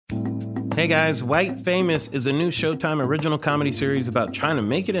Hey guys, White Famous is a new Showtime original comedy series about trying to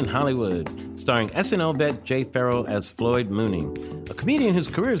make it in Hollywood, starring SNL vet Jay Farrell as Floyd Mooney, a comedian whose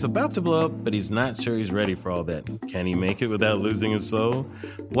career is about to blow up, but he's not sure he's ready for all that. Can he make it without losing his soul?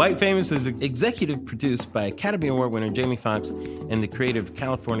 White Famous is executive produced by Academy Award winner Jamie Foxx and the creator of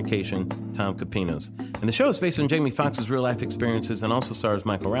Californication, Tom Capinos. And the show is based on Jamie Foxx's real-life experiences and also stars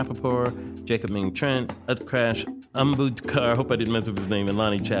Michael Rapaport, Jacob Ming Trent, Utkarsh Ambudkar, I hope I didn't mess up his name, and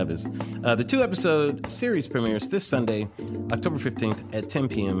Lonnie Chavez. The 2-episode series premieres this Sunday, October 15th at 10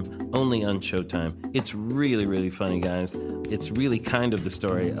 p.m., only on Showtime. It's really, really funny, guys. It's really kind of the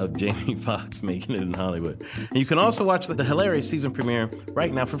story of Jamie Foxx making it in Hollywood. And you can also watch the hilarious season premiere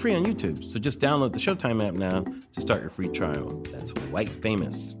right now for free on YouTube. So just download the Showtime app now to start your free trial. That's White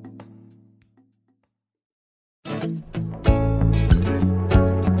Famous.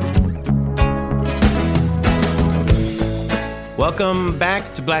 Welcome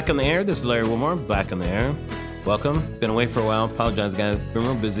back to Black on the Air. This is Larry Wilmore, Black on the Air. Welcome. Been away for a while. Apologize, guys. Been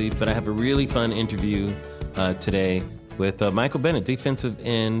real busy, but I have a really fun interview today with Michael Bennett, defensive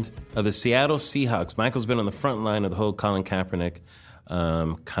end of the Seattle Seahawks. Michael's been on the front line of the whole Colin Kaepernick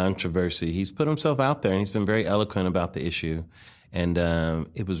controversy. He's put himself out there, and he's been very eloquent about the issue. And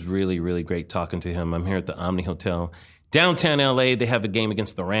it was really, really great talking to him. I'm here at the Omni Hotel, downtown L.A. They have a game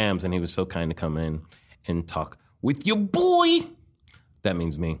against the Rams, and he was so kind to come in and talk with your boy. That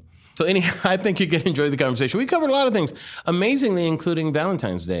means me. So anyhow, I think you're going to enjoy the conversation. We covered a lot of things, amazingly, including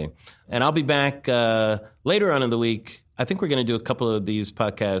Valentine's Day. And I'll be back later on in the week. I think we're going to do a couple of these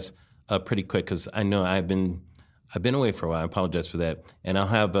podcasts pretty quick because I know I've been away for a while. I apologize for that. And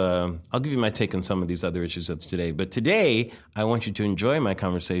I'll give you my take on some of these other issues that's today. But today, I want you to enjoy my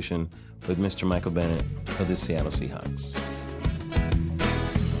conversation with Mr. Michael Bennett of the Seattle Seahawks.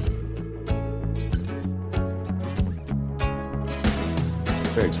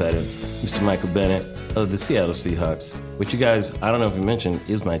 Very excited. Mr. Michael Bennett of the Seattle Seahawks, which you guys, I don't know if you mentioned,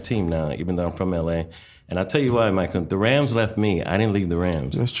 is my team now, even though I'm from LA. And I'll tell you why, Michael. The Rams left me. I didn't leave the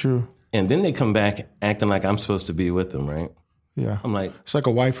Rams. That's true. And then they come back acting like I'm supposed to be with them, right? Yeah. I'm like... It's like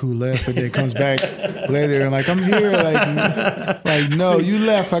a wife who left and then comes back later and like, I'm here. Like no, you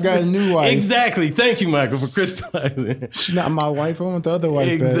left. I got a new wife. Exactly. Thank you, Michael, for crystallizing. She's not my wife. I want the other wife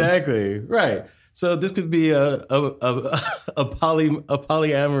Exactly. Back. Right. So this could be a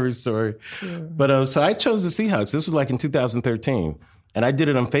polyamorous story. Yeah. But so I chose the Seahawks. This was like in 2013. And I did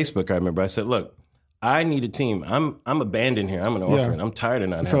it on Facebook, I remember. I said, look, I need a team. I'm abandoned here. I'm an orphan. I'm tired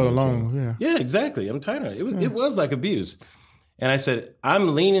of not having a team. Alone, yeah, exactly. I'm tired of it. It was like abuse. And I said,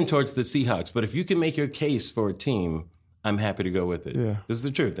 I'm leaning towards the Seahawks, but if you can make your case for a team, I'm happy to go with it. Yeah. This is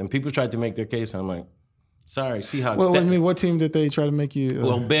the truth. And people tried to make their case, and I'm like, sorry, Seahawks. Well, I mean, what team did they try to make you?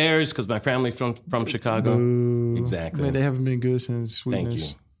 Well, Bears, because my family from Chicago. Boo. Exactly. Man, they haven't been good since Sweetness.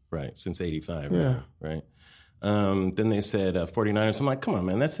 Thank you. Right, since 85. Yeah. Right. Then they said 49ers. I'm like, come on,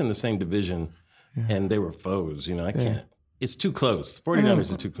 man, that's in the same division. Yeah. And they were foes. You know, I can't. It's too close.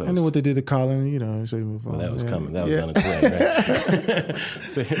 49ers are too close. I know what they did to Colin, so you move on. Well, that was coming. That was on its way, right?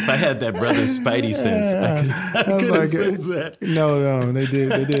 So if I had that brother Spidey sense, I could have sensed that. No, they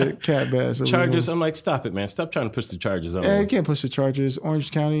did cat bass. Chargers, I'm like, stop it, man. Stop trying to push the Chargers on me. You can't push the Chargers.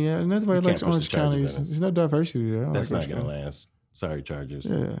 Orange County, and everybody likes Orange County. There's no diversity there. That's not going to last. Sorry, Chargers.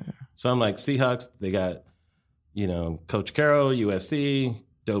 Yeah. So I'm like, Seahawks, they got, Coach Carroll, USC,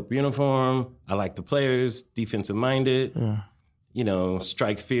 dope uniform. I like the players, defensive minded. Yeah.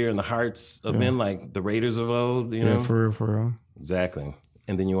 Strike fear in the hearts of men like the Raiders of old. Yeah, for real. Exactly.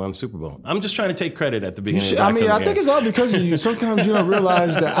 And then you won the Super Bowl. I'm just trying to take credit at the beginning. I think it's all because of you. Sometimes you don't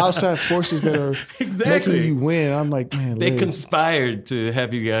realize the outside forces that are making you win. I'm like, man, they conspired to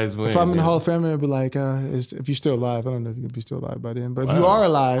have you guys win. If I'm in the Hall of Fame, I'd be like, if you're still alive, I don't know if you could be still alive by then, but if you are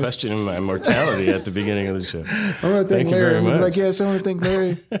alive, questioning my mortality at the beginning of the show. I want to thank Larry. I'm like, yes, I want to thank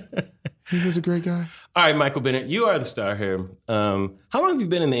Larry. He was a great guy. All right, Michael Bennett, you are the star here. How long have you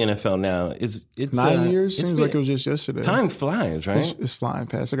been in the NFL now? It's 9 years? Seems like it was just yesterday. Time flies, right? It's flying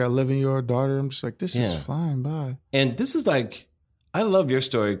past. I got an 11-year-old daughter. I'm just like, this is flying by. And this is like, I love your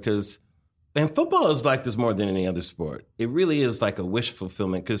story because, and football is like this more than any other sport. It really is like a wish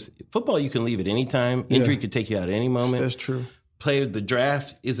fulfillment because football, you can leave at any time. Injury could take you out at any moment. That's true. The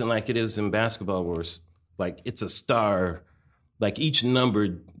draft isn't like it is in basketball where it's a star. Like each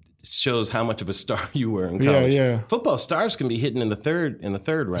number shows how much of a star you were in college. Yeah. Football stars can be hidden in the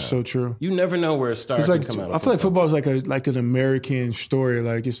third round. So true. You never know where a star can come out of. I feel like football is like an American story.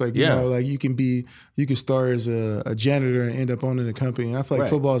 Like it's like like you can start as a janitor and end up owning a company. And I feel like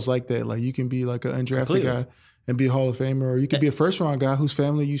football is like that. Like you can be like an undrafted guy and be a Hall of Famer, or you could be a first round guy whose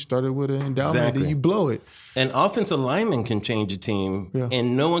family you started with an endowment and you blow it. An offensive lineman can change a team,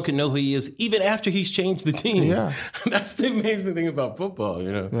 and no one can know who he is even after he's changed the team. Yeah, that's the amazing thing about football.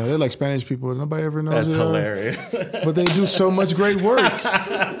 Yeah, they're like Spanish people. Nobody ever knows. That's hilarious. But they do so much great work,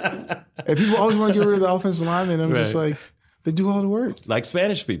 and people always want to get rid of the offensive lineman. I'm just like, they do all the work, like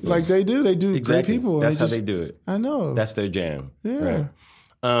Spanish people. Like they do. They do exactly. Great people. That's how they do it. I know. That's their jam. Yeah.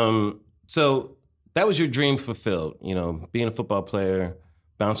 Right. So that was your dream fulfilled, being a football player,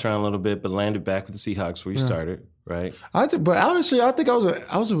 bounced around a little bit, but landed back with the Seahawks where you started, right? But honestly, I think I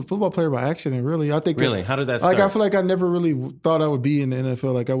was a football player by accident, really. I think really? How did that start? Like, I feel like I never really thought I would be in the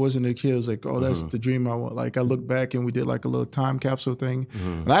NFL. Like, I wasn't a kid. I was like, oh, that's the dream I want. Like, I look back and we did like a little time capsule thing.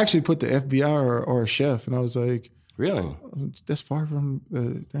 And I actually put the FBI or a chef, and I was like, really? That's far from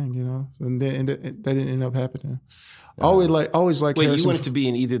the thing, And then that didn't end up happening. Always like. Wait, Harrison you wanted to be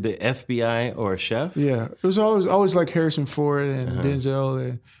in either the FBI or a chef? Yeah, it was always like Harrison Ford and Denzel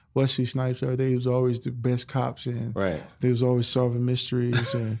and Wesley Snipes. They was always the best cops, and they was always solving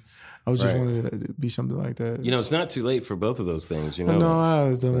mysteries. And I was just wanted to be something like that. It's not too late for both of those things. No,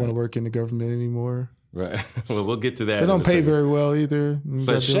 I don't want to work in the government anymore. Right. Well, we'll get to that. They don't pay very well either.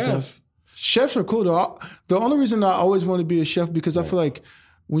 But chefs are cool though. The only reason I always want to be a chef because I feel like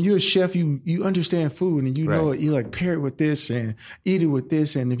when you're a chef, you understand food and you know it. You like pair it with this and eat it with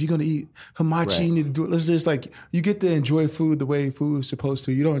this. And if you're gonna eat hamachi, you need to do it. Let's just like you get to enjoy food the way food is supposed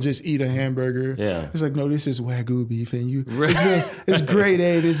to. You don't just eat a hamburger. Yeah, it's like no, this is Wagyu beef, and it's grade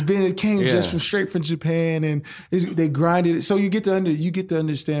A. It came just from straight from Japan, and they grinded it. So you get to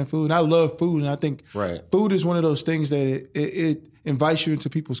understand food. And I love food, and I think food is one of those things that it invites you into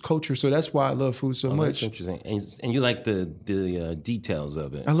people's culture. So that's why I love food so much. That's interesting. And you like the details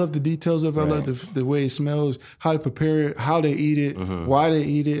of it. I love the details of it. I love the way it smells, how to prepare it, how they eat it, why they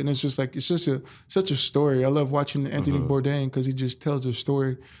eat it. And it's just such a story. I love watching Anthony Bourdain because he just tells a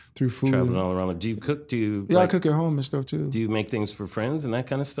story through food. Traveling all around. Do you cook? I cook at home and stuff too. Do you make things for friends and that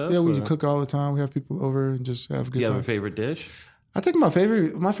kind of stuff? Yeah, we cook all the time. We have people over and just have a good time. Do you have a favorite dish? I think my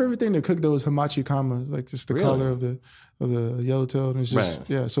favorite thing to cook though is hamachi kama, like just the color of the yellowtail, and it's just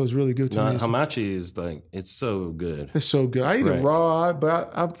so it's really good to me. Hamachi is like it's so good. It's so good. I eat it raw,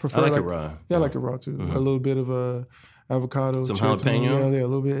 but I prefer I like it raw. Yeah, I like it raw too. A little bit of avocado, some jalapeno. Yeah, a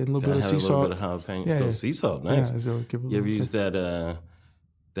little bit, and a little bit of sea salt. A little bit of jalapeno. Yeah, sea salt, nice. Yeah, you ever use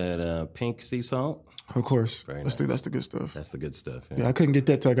that pink sea salt? Of course. That's the good stuff. That's the good stuff. Yeah, I couldn't get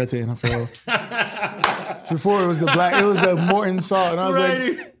that till I got to NFL. Before it was the Morton salt, and I was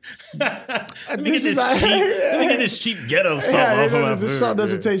like, let me get this cheap ghetto salt off of my the salt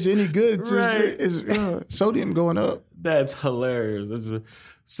doesn't taste any good. It's sodium going up. That's hilarious.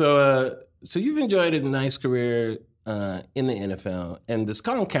 So you've enjoyed a nice career in the NFL, and this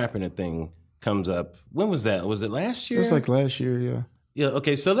Colin Kaepernick thing comes up. When was that? Was it last year? It was like last year, yeah. Yeah,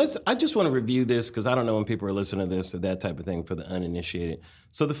 okay, so I just want to review this because I don't know when people are listening to this or that type of thing for the uninitiated.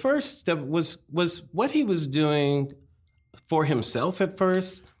 So the first step was what he was doing for himself at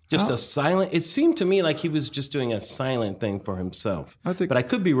first, just a silent, it seemed to me like he was just doing a silent thing for himself. But I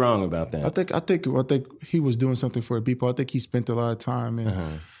could be wrong about that. I think he was doing something for the people. I think he spent a lot of time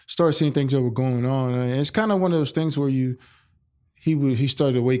and started seeing things that were going on. And it's kind of one of those things where he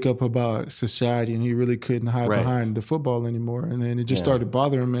started to wake up about society, and he really couldn't hide behind the football anymore. And then it just started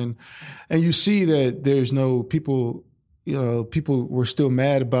bothering him. And you see that there's no people, people were still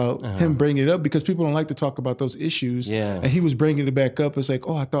mad about him bringing it up because people don't like to talk about those issues. Yeah. And he was bringing it back up. It's like,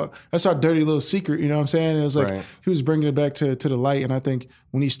 I thought that's our dirty little secret. You know what I'm saying? It was like he was bringing it back to the light. And I think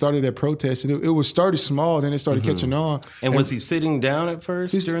when he started that protest, it was started small, then it started catching on. And was he sitting down at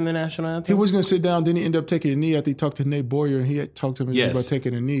first during the national anthem? He was going to sit down. Then he ended up taking a knee after he talked to Nate Boyer, and he had talked to him about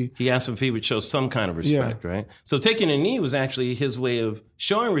taking a knee. He asked him if he would show some kind of respect, right? So taking a knee was actually his way of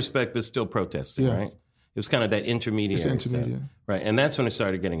showing respect but still protesting, right? It was kind of that intermediary step. Right? And that's when it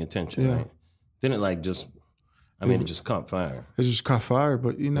started getting attention, right? Then it it just caught fire. It just caught fire,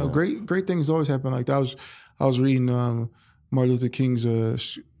 but great things always happen like that. I was reading Martin Luther King's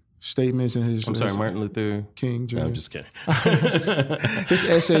statements and his... Martin Luther King Jr. No, I'm just kidding. His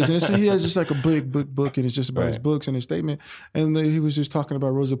essays, and he has just like a big book, and it's just about his books and his statement. And he was just talking about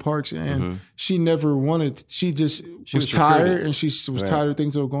Rosa Parks, and she never wanted... She was tired, and she was tired of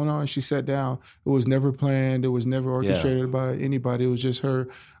things that were going on, and she sat down. It was never planned. It was never orchestrated by anybody. It was just her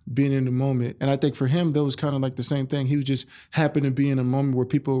being in the moment. And I think for him, that was kind of like the same thing. He was just happened to be in a moment where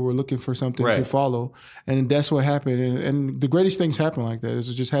people were looking for something to follow. And that's what happened. And the greatest things happen like that. It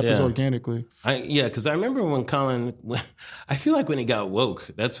just happens organically. Because I remember when Colin, I feel like when he got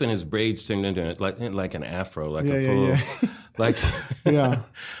woke, that's when his braids turned into like an afro, like a full like, Yeah.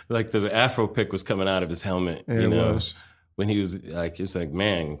 like the Afro pick was coming out of his helmet. Yeah, it was. When he was like,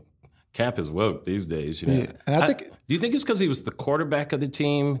 man, Cap is woke these days. Yeah. And I think, do you think it's because he was the quarterback of the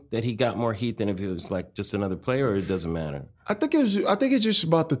team that he got more heat than if he was like just another player, or it doesn't matter? I think it's just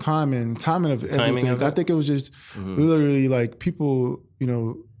about the timing of everything. Of it? I think it was just literally like people,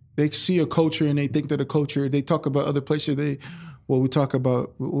 they see a culture and they think that a culture. They talk about other places. We'll talk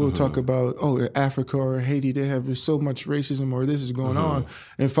about Africa or Haiti. They have so much racism or this is going on,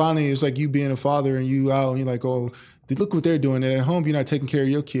 and finally it's like you being a father and you out and you're like, oh, look what they're doing. And at home you're not taking care of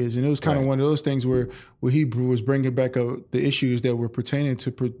your kids, and it was kind of one of those things where he was bringing back the issues that were pertaining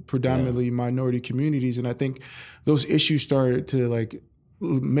to predominantly minority communities, and I think those issues started to like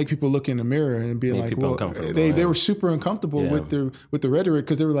make people look in the mirror and be like, well, they were super uncomfortable with the rhetoric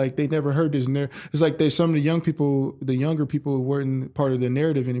because they were like, they never heard this. It's like some of the younger people weren't part of the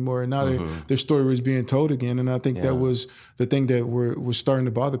narrative anymore, and now their story was being told again. And I think that was the thing that was starting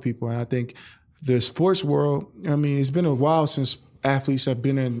to bother people. And I think the sports world, I mean, it's been a while since athletes have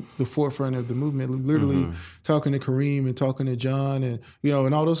been in the forefront of the movement, literally talking to Kareem and talking to John and,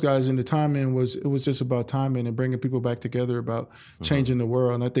 and all those guys. And the timing was just about timing and bringing people back together about changing the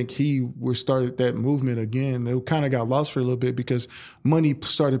world. And I think he started that movement again. It kind of got lost for a little bit because money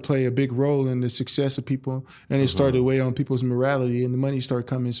started to play a big role in the success of people, and it started to weigh on people's morality, and the money started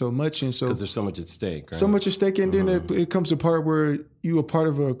coming so much. And so, because there's so much at stake, right? So much at stake. And then it comes a part where you are part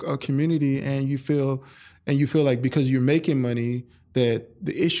of a community and you feel like because you're making money that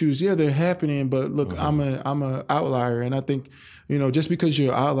the issues, they're happening, but look, I'm a outlier. And I think, just because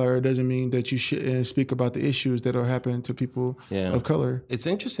you're an outlier doesn't mean that you shouldn't speak about the issues that are happening to people of color. It's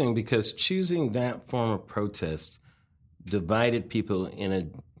interesting because choosing that form of protest divided people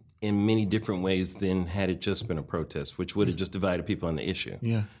in many different ways than had it just been a protest, which would have just divided people on the issue.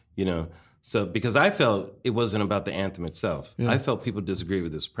 Yeah. So, because I felt it wasn't about the anthem itself. I felt people disagree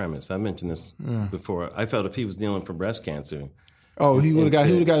with this premise. I mentioned this before. I felt if he was dealing from breast cancer, he would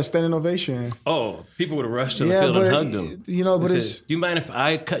have got a standing ovation. Oh, people would have rushed to the field and hugged him. But said, do you mind if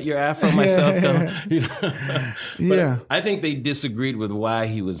I cut your afro myself? But I think they disagreed with why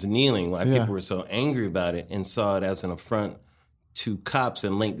he was kneeling, why people were so angry about it, and saw it as an affront to cops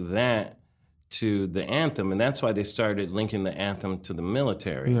and linked that to the anthem. And that's why they started linking the anthem to the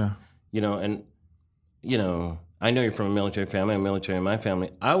military. I know you're from a military family. I'm military in my family.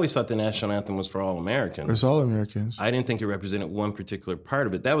 I always thought the national anthem was for all Americans. It's all Americans. I didn't think it represented one particular part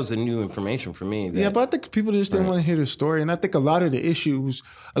of it. That was a new information for me. But I think people just didn't want to hear the story. And I think a lot of the issues,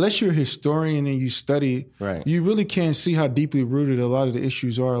 unless you're a historian and you study, you really can't see how deeply rooted a lot of the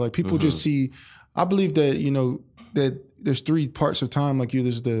issues are. Like people just see, I believe that, that there's three parts of time. Like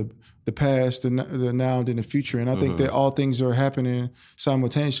there's the past, the now, and then the future. And I think that all things are happening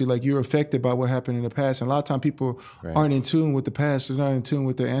simultaneously. Like you're affected by what happened in the past. And a lot of times people aren't in tune with the past. They're not in tune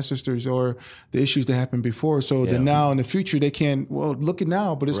with their ancestors or the issues that happened before. So the now and the future, they can't, look at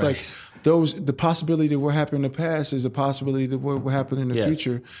now. But it's like the possibility of what happened in the past is a possibility of what will happen in the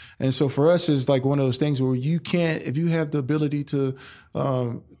future. And so for us, it's like one of those things where you can't, if you have the ability to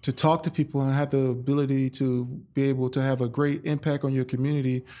talk to people and have the ability to be able to have a great impact on your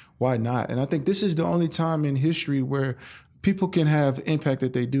community, why not? And I think this is the only time in history where people can have impact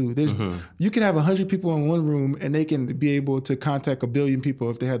that they do. You can have 100 people in one room and they can be able to contact 1 billion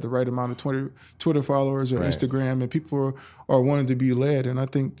people if they had the right amount of Twitter followers or Instagram, and people are wanting to be led. And I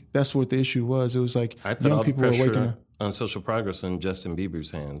think that's what the issue was. It was like young people were waking up. On social progress in Justin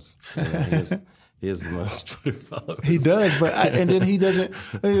Bieber's hands. He has the most Twitter followers. He does, but and then he doesn't.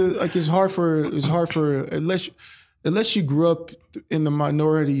 Like it's hard for unless you grew up in the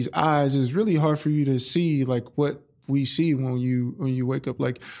minority's eyes. It's really hard for you to see like what we see when you wake up.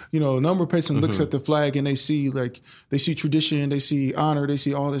 Like a number of person looks at the flag and they see tradition, they see honor, they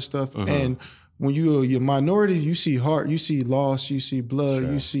see all this stuff, and when you're a minority, you see heart, you see loss, you see blood,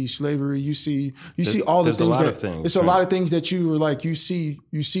 you see slavery, you see all the things it's a lot of things that you were like, you see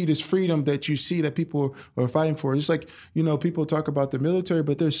this freedom that you see that people are fighting for. It's like, people talk about the military,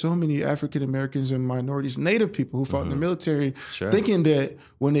 but there's so many African Americans and minorities, Native people who fought in the military, thinking that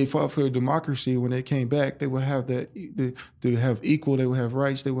when they fought for democracy, when they came back, they would have they would have equal, they would have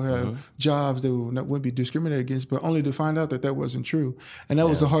rights, they would have jobs, they wouldn't be discriminated against, but only to find out that wasn't true. And that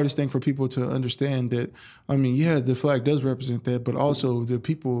was the hardest thing for people to understand, that, the flag does represent that, but also the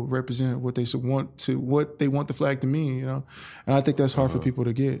people represent what they want the flag to mean, And I think that's hard for people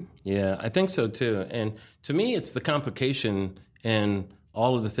to get. Yeah, I think so too. And to me, it's the complication and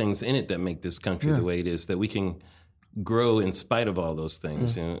all of the things in it that make this country the way it is, that we can grow in spite of all those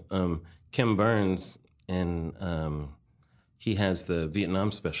things. Kim Burns and he has the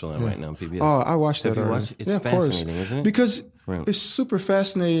Vietnam special on right now on PBS. Oh, I watched that. Have you watched it? It's fascinating, isn't it? Because it's super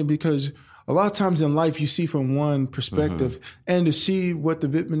fascinating because a lot of times in life you see from one perspective, and to see what the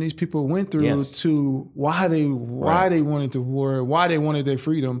Vietnamese people went through to why they wanted the war, why they wanted their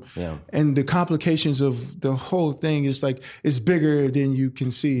freedom, and the complications of the whole thing is like it's bigger than you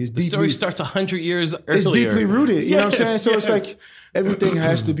can see. The story starts 100 years earlier. It's deeply rooted. You know what I'm saying? So it's like everything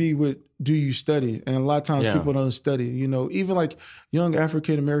has to be with do you study? And a lot of times people don't study. You know, even like young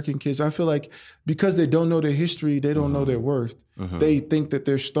African American kids, I feel like because they don't know their history, they don't know their worth. They think that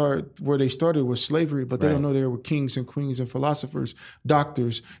where they started was slavery, but they don't know there were kings and queens and philosophers,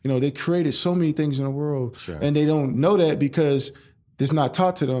 doctors. You know, they created so many things in the world, and they don't know that because it's not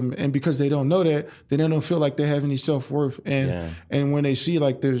taught to them, and because they don't know that, then they don't feel like they have any self-worth. And when they see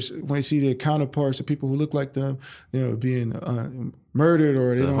when they see their counterparts, the people who look like them, you know, being murdered,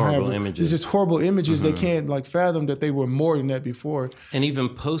 or they don't have images. These just horrible images. They can't like fathom that they were more than that before. And even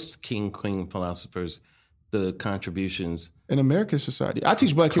post-king, queen philosophers, the contributions in American society. I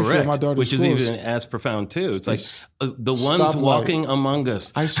teach Black history at my daughter's which schools. is even as profound too. It's like the ones walking among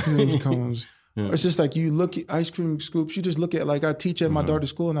us. Ice cream cones. It's just like you look at ice cream scoops. You just look at, like, I teach at my daughter's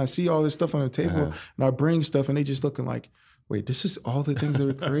school and I see all this stuff on the table and I bring stuff and they just looking like, wait, this is all the things that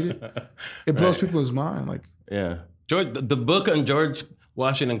were created? It blows people's mind. Like, George, the book on George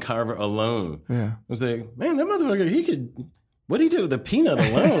Washington Carver alone was like, man, that motherfucker, what he did with the peanut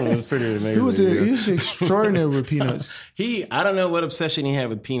alone was pretty amazing. He was extraordinary with peanuts. I don't know what obsession he had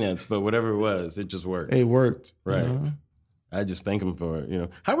with peanuts, but whatever it was, it just worked. It worked. Right. I just thank him for it. You know,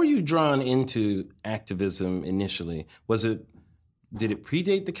 how were you drawn into activism initially? Did it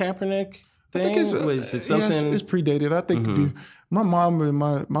predate the Kaepernick thing? Was it something? Yes, it's predated. I think my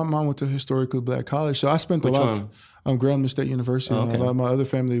mom went to historically Black college, so I spent a lot of Grambling State University. And a lot of my other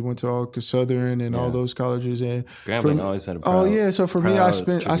family went to all Southern and all those colleges. And Grambling always had a proud, so for me, I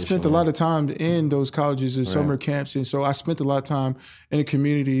spent a lot of time in those colleges and summer camps, and so I spent a lot of time in the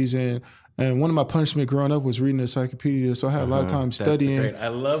communities. And one of my punishment growing up was reading the encyclopedia, so I had a lot of time studying. That's great. I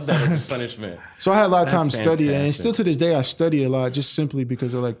love that as a punishment. So I had a lot of time studying, and still to this day I study a lot, just simply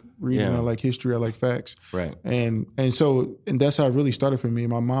because I like reading, I like history, I like facts. Right. And that's how it really started for me.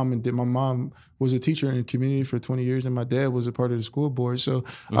 My mom was a teacher in the community for 20 years, and my dad was a part of the school board. So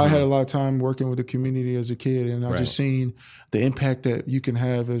I had a lot of time working with the community as a kid, and I just seen the impact that you can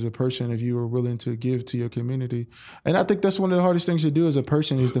have as a person if you are willing to give to your community. And I think that's one of the hardest things to do as a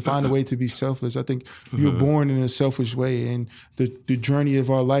person is to find a way to be selfless. I think you're born in a selfish way, and the journey of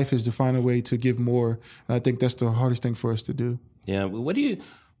our life is to find a way to give more. And I think that's the hardest thing for us to do. Yeah. What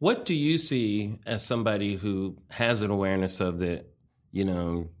do you see as somebody who has an awareness of that, you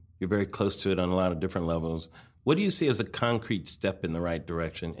know, you're very close to it on a lot of different levels. What do you see as a concrete step in the right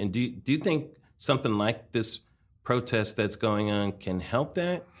direction? And do you think something like this protest that's going on can help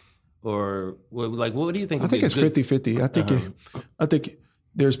that? Or what do you think? I think it's 50-50. I think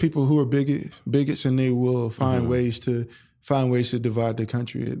there's people who are bigots and they will find ways to divide the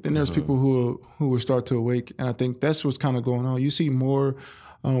country. Then there's people who will start to awake, and I think that's what's kind of going on. You see more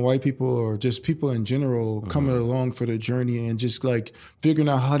white people or just people in general coming along for the journey and just like figuring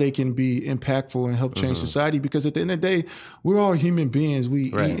out how they can be impactful and help change society. Because at the end of the day, we're all human beings. We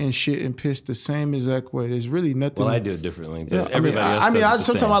eat and shit and piss the same exact way. There's really nothing. Well, I do it differently, but everybody else.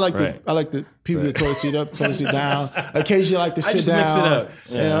 Sometimes I like the people that toilet seat up, toilet seat down. Occasionally, I like to sit down. Mix it up.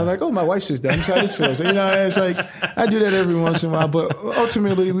 Yeah. And I'm like, my wife sits down. That's how this feels. You know, it's like I do that every once in a while. But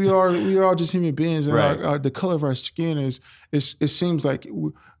ultimately, we are just human beings, and the color of our skin it seems like.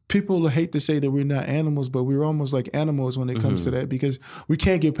 People hate to say that we're not animals, but we're almost like animals when it comes to that, because we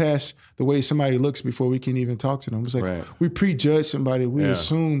can't get past the way somebody looks before we can even talk to them. It's like we prejudge somebody. We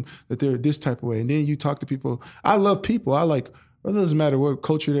assume that they're this type of way. And then you talk to people. I love people. It doesn't matter what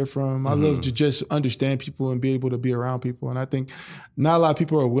culture they're from. I love to just understand people and be able to be around people. And I think not a lot of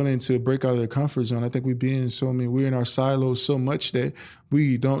people are willing to break out of their comfort zone. I think we're in our silos so much that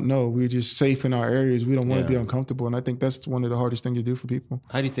we don't know. We're just safe in our areas. We don't want to be uncomfortable. And I think that's one of the hardest things to do for people.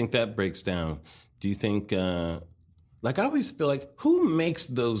 How do you think that breaks down? Do you think, I always feel like, who makes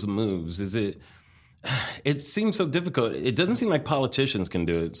those moves? It seems so difficult. It doesn't seem like politicians can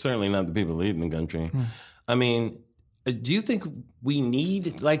do it. Certainly not the people leading the country. I mean, do you think we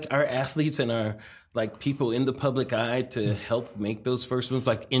need our athletes and our people in the public eye to help make those first moves,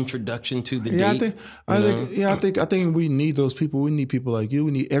 introduction to the date? I think we need those people. We need people like you.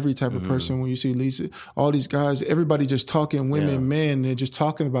 We need every type of person. When you see Lisa, all these guys, everybody just talking, women, men, and just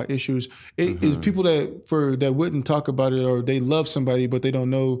talking about issues. It is people that wouldn't talk about it, or they love somebody but they don't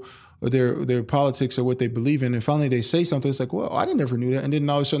know their politics or what they believe in, and finally they say something. It's like, well, I never knew that, and then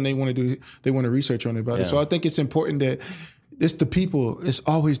all of a sudden they want to research on it about it. So I think it's important that it's the people. It's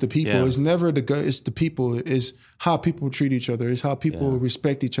always the people. Yeah. It's never the guy. It's the people. It's how people treat each other. It's how people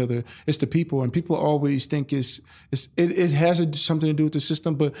respect each other. It's the people, and people always think it has something to do with the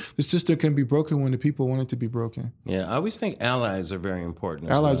system, but the system can be broken when the people want it to be broken. Yeah, I always think allies are very important.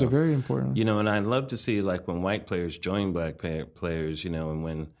 Allies are very important. You know, and I'd love to see like when white players join black players, you know, and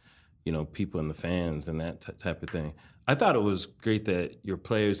when, you know, people in the fans and that type of thing. I thought it was great that your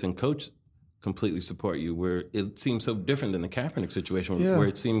players and coach completely support you, where it seems so different than the Kaepernick situation, where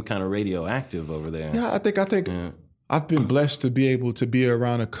it seemed kind of radioactive over there. Yeah, I think I've been blessed to be able to be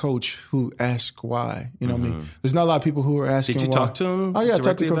around a coach who asks why. You know what I mean? There's not a lot of people who are asking why. Did you talk to him? Oh, yeah, I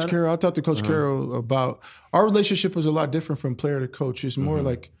talked to Coach Carroll. I talked to Coach Carroll about our relationship was a lot different from player to coach. It's more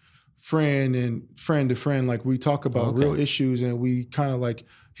like friend to friend. Like we talk about real issues, and we kind of like,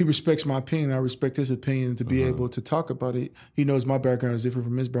 he respects my opinion. I respect his opinion. To be able to talk about it, he knows my background is different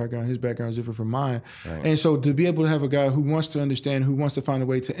from his background. His background is different from mine. Right. And so to be able to have a guy who wants to understand, who wants to find a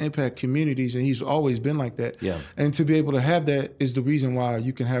way to impact communities, and he's always been like that. Yeah. And to be able to have that is the reason why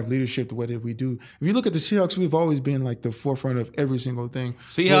you can have leadership the way that we do. If you look at the Seahawks, we've always been like the forefront of every single thing.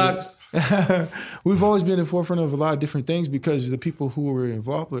 Seahawks. We've always been in the forefront of a lot of different things because of the people who were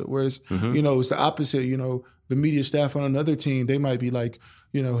involved with it. Whereas, you know, it's the opposite. You know, the media staff on another team, they might be like,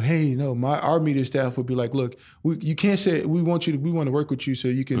 you know, hey, you know, our media staff would be like, look, you can't say we want to work with you so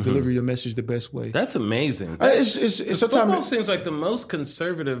you can deliver your message the best way. That's amazing. Football seems like the most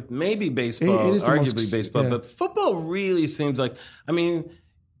conservative, maybe baseball, arguably baseball, but football really seems like, I mean,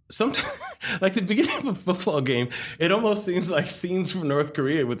 sometimes, like the beginning of a football game, it almost seems like scenes from North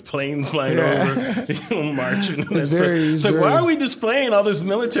Korea with planes flying over, you know, marching. It's like, why are we displaying all this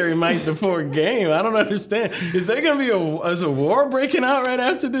military might before a game? I don't understand. Is there going to be a war breaking out right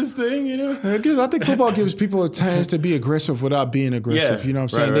after this thing? You know, I think football gives people a chance to be aggressive without being aggressive. Yeah, you know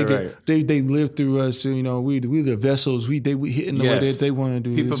what I'm saying? They live through us. You know, we the vessels. We hitting the way that they want to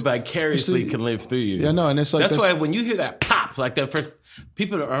do. People vicariously can live through you. Yeah, no, and it's like that's why when you hear that pop, like that first.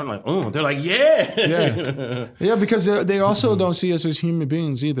 People aren't like, oh, they're like, yeah, because they also don't see us as human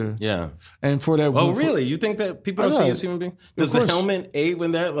beings either. Yeah, and for that. Oh, really? You think that people don't see us as human beings? Does the helmet aid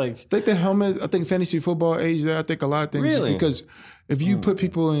when that like? I think the helmet. I think fantasy football aids that. I think a lot of things. Really? Because if you put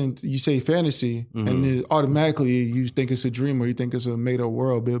people in, you say fantasy, and then automatically you think it's a dream or you think it's a made up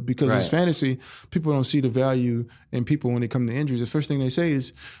world. But because it's fantasy, people don't see the value in people when they come to injuries. The first thing they say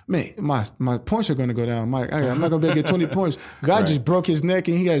is, man, my points are going to go down. I'm not going to be able to get 20 points. God just broke his neck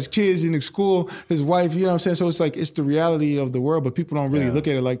and he got his kids in the school, his wife, you know what I'm saying? So it's like, it's the reality of the world, but people don't really look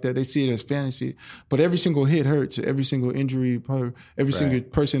at it like that. They see it as fantasy. But every single hit hurts. Every single injury, every single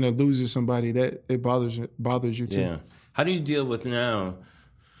person that loses somebody, that it bothers you too. Yeah. How do you deal with now?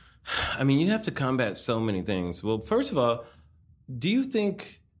 I mean, you have to combat so many things. Well, first of all, do you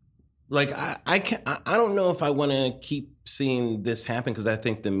think, like, I don't know if I want to keep seeing this happen because I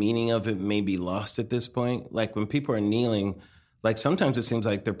think the meaning of it may be lost at this point. Like when people are kneeling, like sometimes it seems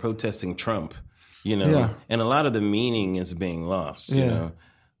like they're protesting Trump, you know, and a lot of the meaning is being lost, you know.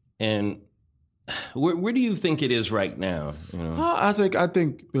 And where do you think it is right now? You know, I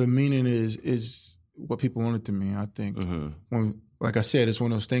think the meaning is what people want it to mean. I think when, like I said, it's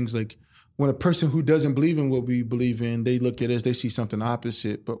one of those things like when a person who doesn't believe in what we believe in, they look at us, they see something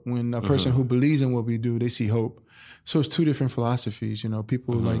opposite. But when a person who believes in what we do, they see hope. So it's two different philosophies, you know.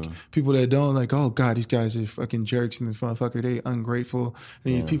 People like people that don't like, oh God, these guys are fucking jerks and the motherfucker, they ungrateful.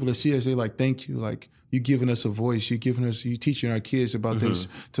 And people that see us, they like, thank you, like you giving us a voice, you teaching our kids about this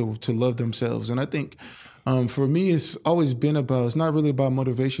to love themselves. And I think for me, it's always been it's not really about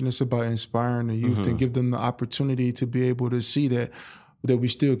motivation, it's about inspiring the youth and give them the opportunity to be able to see that we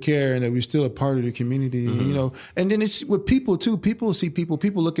still care and that we're still a part of the community, you know. And then it's with people too. People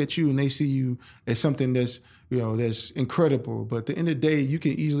look at you and they see you as something that's, you know, that's incredible. But at the end of the day, you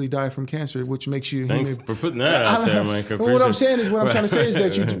can easily die from cancer, which makes you Thanks for putting that out there, Mike. What I'm saying is, what I'm trying to say is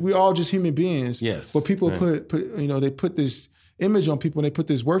that we're all just human beings. Yes. But people put, you know, they put this image on people and they put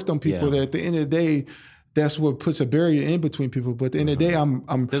this worth on people that at the end of the day, that's what puts a barrier in between people. But at the end of the day,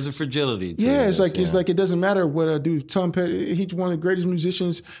 I'm there's a fragility to it's like it doesn't matter what I do. Tom Petty, he's one of the greatest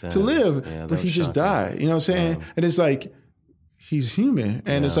musicians to live, but he just died. You know what I'm saying? Wow. And it's like he's human.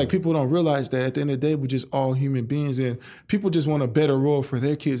 And it's like people don't realize that at the end of the day, we're just all human beings and people just want a better world for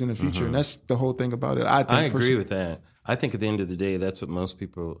their kids in the future. And that's the whole thing about it. I agree with that. I think at the end of the day, that's what most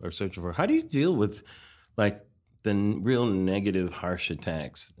people are searching for. How do you deal with like the real negative, harsh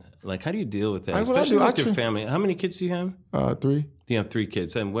attacks? Like, how do you deal with that? Especially with your family. How many kids do you have? 3. You have 3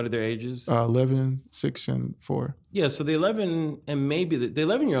 kids. And what are their ages? 11, 6, and 4. Yeah, so the 11, and maybe the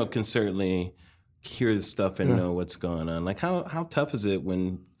 11-year-old can certainly hear this stuff and know what's going on. Like, how tough is it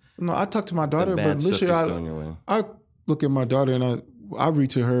when No, I talk to my daughter, but literally look at my daughter and I read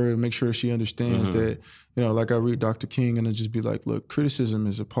to her and make sure she understands that, like I read Dr. King and I just be like, look, criticism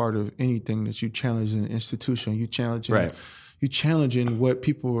is a part of anything that you challenge in an institution. You challenging what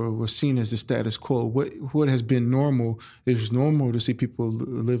people were seen as the status quo. What has been normal is normal to see people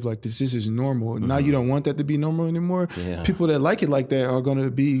live like this. This is normal. Now you don't want that to be normal anymore. Yeah. People that like it like that are going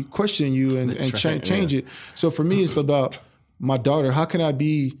to be questioning you and change it. So for me, it's about my daughter. How can I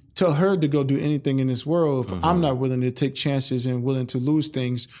tell her to go do anything in this world if I'm not willing to take chances and willing to lose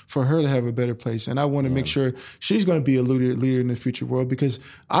things for her to have a better place? And I want to make sure she's going to be a leader in the future world, because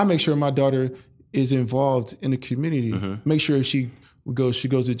I make sure my daughter is involved in the community. Make sure she goes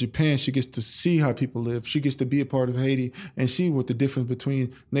to Japan, she gets to see how people live. She gets to be a part of Haiti and see what the difference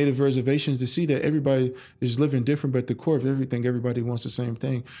between native reservations, to see that everybody is living different, but at the core of everything, everybody wants the same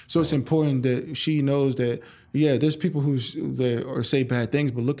thing. So it's important that she knows that, there's people who say bad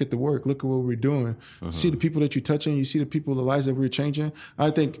things, but look at the work, look at what we're doing. See the people that you're touching, you see the people, the lives that we're changing. I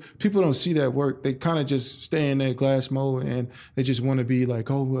think people don't see that work. They kind of just stay in that glass mode and they just want to be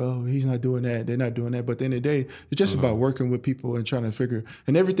like, oh, well, he's not doing that, they're not doing that. But at the end of the day, it's just about working with people and trying to figure,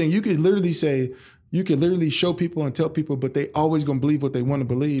 and everything you could literally say, you can literally show people and tell people, but they always gonna believe what they want to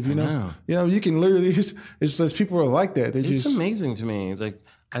believe. You know, you can literally. It's just people are like that. It's amazing to me. Like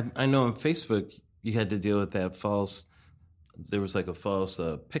I know on Facebook you had to deal with that false. There was like a false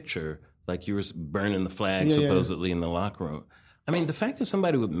picture, like you were burning the flag supposedly in the locker room. I mean, the fact that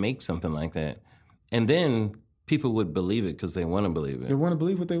somebody would make something like that, and then people would believe it because they want to believe it. They want to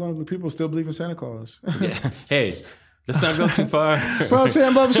believe what they want to believe. People still believe in Santa Claus. Hey. Let's not go too far. Well, I'm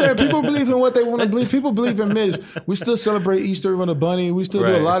saying people believe in what they want to believe. People believe in myths. We still celebrate Easter on a bunny. We still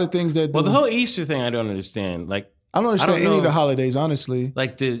do a lot of things that. Well, the whole Easter thing, I don't understand. Like, I don't understand any of the holidays, honestly.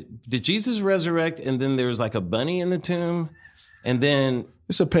 Like, did Jesus resurrect, and then there was like a bunny in the tomb, and then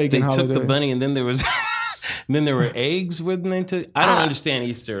it's a pagan holiday. They took the bunny, and then there was. And then there were eggs when they took. I don't understand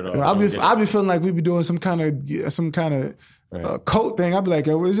Easter at all. I'll be feeling like we be doing some kind of. Cult thing. I'd be like,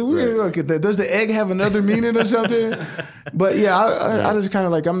 is it weird? Look at that. Does the egg have another meaning or something? But I just kind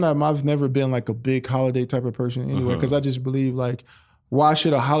of like, I've never been like a big holiday type of person anyway, because I just believe like, why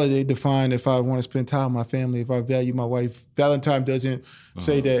should a holiday define if I want to spend time with my family, if I value my wife? Valentine doesn't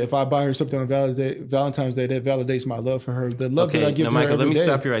say that if I buy her something on Valentine's Day, that validates my love for her. The love that I give to Michael, her every let me day.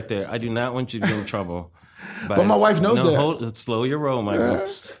 Stop you right there. I do not want you to get in trouble. But my wife knows that. Slow your roll, Michael.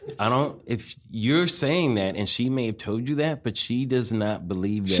 If you're saying that, and she may have told you that, but she does not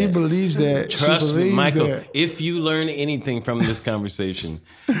believe that. She believes that. Trust me, Michael, if you learn anything from this conversation,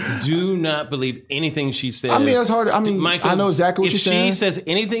 do not believe anything she says. I mean, it's hard. I mean, Michael, I know exactly what you're saying. If she says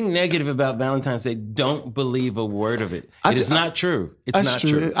anything negative about Valentine's Day, don't believe a word of it. It is not true. It's not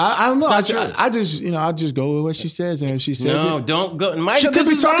true. I don't know. I just go with what she says, and if she says don't go. Michael, this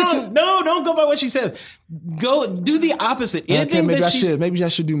is wrong. No, don't go by what she says. Go do the opposite. Maybe I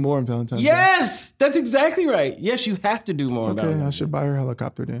should do more on Valentine's Day. Yes, that's exactly right. Yes, you have to do more on Valentine's Day. I should buy her a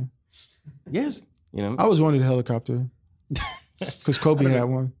helicopter then. Yes, I always wanted a helicopter because Kobe had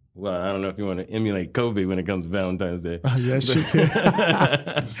one. Well, I don't know if you want to emulate Kobe when it comes to Valentine's Day. Yes, you did.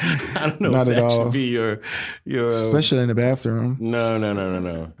 I don't know. Not if that should be your especially in the bathroom. No.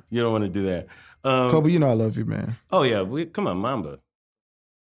 You don't want to do that. Kobe, I love you, man. Oh yeah, come on, Mamba.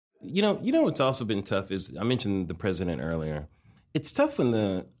 You know what's also been tough is, I mentioned the president earlier. It's tough when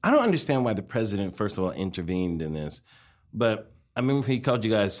I don't understand why the president, first of all, intervened in this. But I remember he called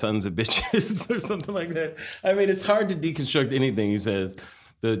you guys sons of bitches or something like that. I mean, it's hard to deconstruct anything he says.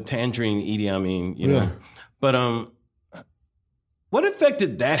 The tangerine Idi Amin, know. But what effect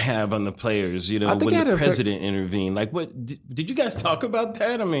did that have on the players, when the president intervened? Like, what did you guys talk about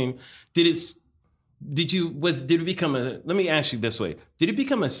that? I mean, did it become let me ask you this way. Did it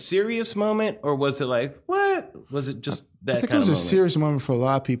become a serious moment, or was it like, what? Was it just that kind of moment? I think it was a serious moment for a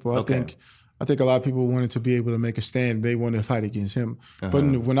lot of people. I think a lot of people wanted to be able to make a stand. They wanted to fight against him. But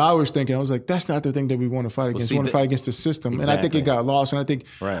when I was thinking, I was like, that's not the thing that we want to fight against. We want to fight against the system. Exactly. And I think it got lost. And I think,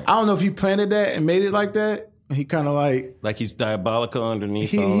 I don't know if he planted that and made it like that. He kind of like he's diabolical underneath.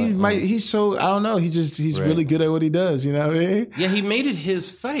 He's so, I don't know. He's really good at what he does. You know what I mean? Yeah, he made it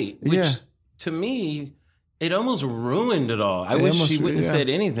his fight. Which, to me, it almost ruined it all. I wish he wouldn't have said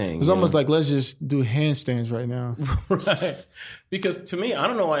anything. It's almost like, let's just do handstands right now. Right. Because to me, I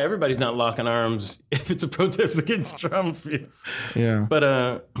don't know why everybody's not locking arms if it's a protest against Trump. Yeah.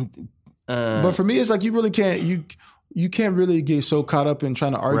 But for me, it's like you really can't, you can't really get so caught up in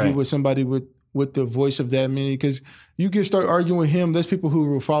trying to argue with somebody with the voice of that many, because you can start arguing with him. There's people who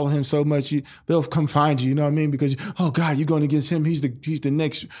will follow him so much, they'll come find you. You know what I mean? Because, oh God, you're going against him. He's the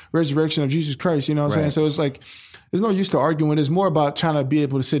next resurrection of Jesus Christ. You know what I'm saying? So it's like, there's no use to arguing. It's more about trying to be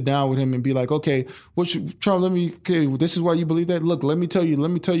able to sit down with him and be like, okay, Trump, this is why you believe that? Look, let me tell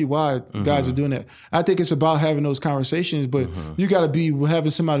you why guys are doing that. I think it's about having those conversations, but you got to be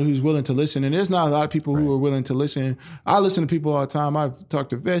having somebody who's willing to listen. And there's not a lot of people who are willing to listen. I listen to people all the time. I've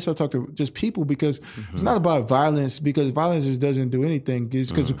talked to vets, I've talked to just people, because it's not about violence, because violence just doesn't do anything.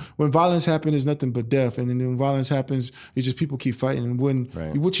 It's because when violence happens, it's nothing but death. And then when violence happens, it's just people keep fighting.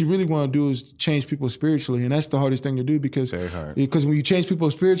 And what you really want to do is change people spiritually. And that's the hardest thing to do, because when you change people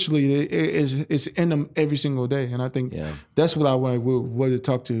spiritually, it's in them every single day. And I think that's what I wanted to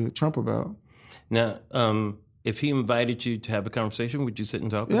talk to Trump about. Now, if he invited you to have a conversation, would you sit and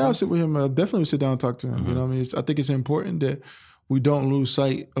talk with him? Yeah, I'll sit with him. I'll definitely sit down and talk to him. You know what I mean? I think it's important that we don't lose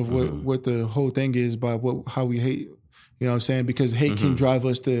sight of what the whole thing is by how we hate. You know what I'm saying? Because hate can drive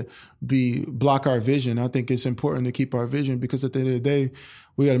us to block our vision. I think it's important to keep our vision, because at the end of the day,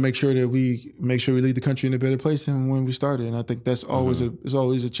 we got to make sure we lead the country in a better place than when we started. And I think that's always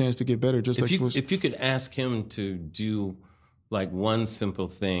always a chance to get better. If you could ask him to do like one simple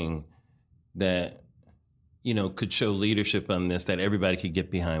thing that, you know, could show leadership on this that everybody could get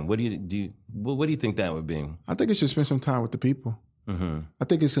behind, what do you think that would be? I think it's just spend some time with the people. I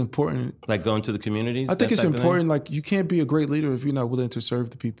think it's important. Like going to the communities? I think it's important. Like, you can't be a great leader if you're not willing to serve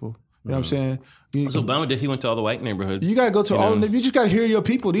the people. You know what I'm saying? So Obama did. He went to all the white neighborhoods. You got to go to all of them. You just got to hear your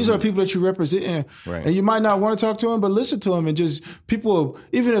people. These are people that you represent. And you might not want to talk to them, but listen to them. And just people,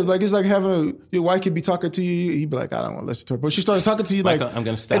 even if like it's like having your wife could be talking to you, you'd be like, I don't want to listen to her. But she starts talking to you Michael, I'm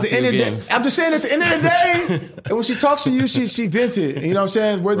going to stop at the end again. of the day, I'm just saying, at the end of the day, and when she talks to you, she vents it. You know what I'm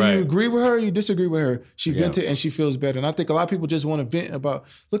saying? Whether you agree with her or you disagree with her, she vents it and she feels better. And I think a lot of people just want to vent about,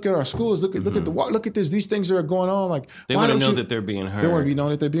 look at our schools, look at these things that are going on. Like, they want to know that they're being heard. They want to be known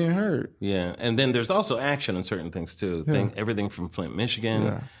that they're being heard. Yeah, and then there's also action in certain things too. Everything from Flint, Michigan.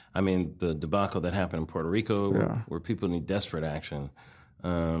 Yeah. I mean, the debacle that happened in Puerto Rico, where people need desperate action.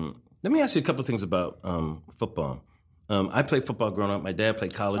 Let me ask you a couple of things about football. I played football growing up. My dad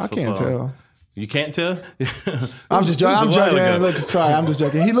played college football. I can't tell. You can't tell? I'm just joking. I'm joking. Look, sorry, I'm just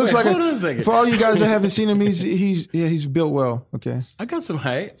joking. He looks like hold on a second. For all you guys that haven't seen him, he's built well. Okay. I got some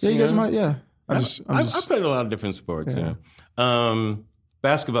height. Yeah, you got some height. Yeah. I played a lot of different sports. Yeah.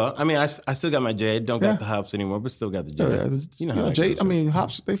 Basketball. I mean, I still got my Jade. Don't got the hops anymore, but still got the Jade. Yeah, you know how Jade. I mean,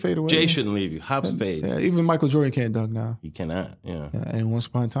 hops they fade away. Jay shouldn't leave you. Hops fades. Yeah, even Michael Jordan can't dunk now. He cannot. Yeah. And once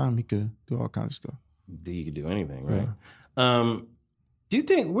upon a time, he could do all kinds of stuff. He could do anything, right?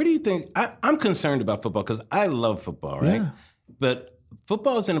 Yeah. What do you think? I'm concerned about football because I love football, right? Yeah. But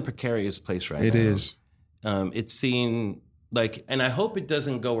football is in a precarious place right now. It is. It's seen like, and I hope it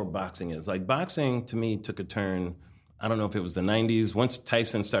doesn't go where boxing is. Like, boxing to me took a turn. I don't know if it was the 90s, once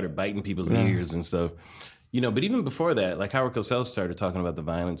Tyson started biting people's ears and stuff. You know, but even before that, like Howard Cosell started talking about the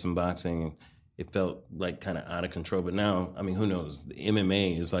violence in boxing, it felt like kind of out of control. But now, I mean, who knows? The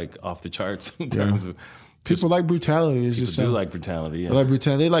MMA is like off the charts in terms of... People like brutality. People do like brutality. Yeah. They like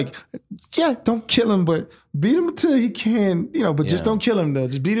brutality. They like, don't kill him, but beat him until he can, but just don't kill him though.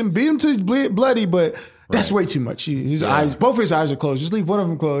 Just beat him till he's bloody, but that's way too much. His eyes, both his eyes are closed. Just leave one of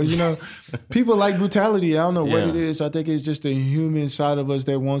them closed. People like brutality. I don't know what it is. I think it's just the human side of us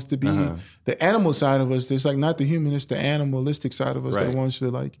that wants to be the animal side of us. It's like not the human, it's the animalistic side of us that wants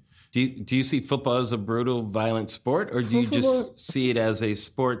to like. Do you see football as a brutal, violent sport, or do you just see it as a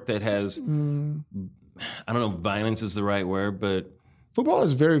sport that has, I don't know, violence is the right word, but football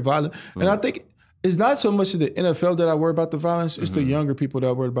is very violent, and I think. It's not so much the NFL that I worry about the violence. It's the younger people that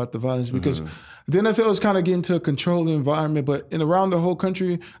I worry about the violence because the NFL is kind of getting to a controlled environment. But around the whole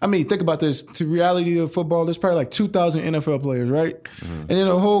country, I mean, think about this. The reality of football, there's probably like 2,000 NFL players, right? And in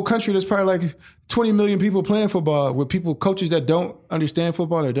the whole country, there's probably like 20 million people playing football with coaches that don't understand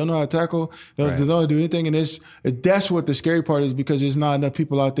football, that don't know how to tackle, that don't know how to do anything. And that's what the scary part is because there's not enough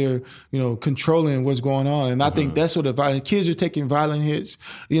people out there, controlling what's going on. And I think that's what the violent kids are taking violent hits.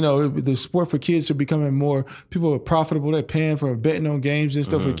 The sport for kids are becoming more, people are profitable. They're paying for betting on games and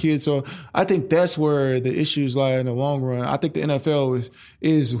stuff for kids. So I think that's where the issues lie in the long run. I think the NFL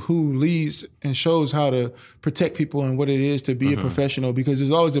is who leads and shows how to protect people and what it is to be a professional because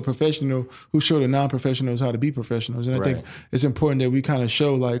there's always a professional who shows the non-professionals how to be professionals. And I think it's important that we kind of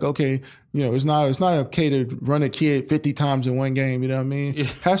show like, okay, it's not okay to run a kid 50 times in one game, you know what I mean? Yeah.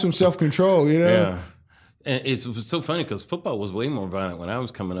 Have some self-control, Yeah. And it was so funny because football was way more violent when I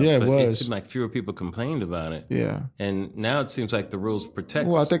was coming up. Yeah, but it seemed like fewer people complained about it. Yeah. And now it seems like the rules protect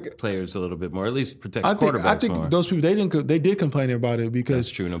players a little bit more, at least protects quarterbacks more. I think those people, they did complain about it because... That's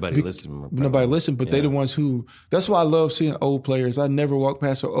true. Nobody listened. Nobody listened, but they're the ones who... That's why I love seeing old players. I never walk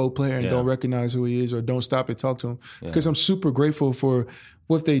past an old player and don't recognize who he is or don't stop and talk to him because I'm super grateful for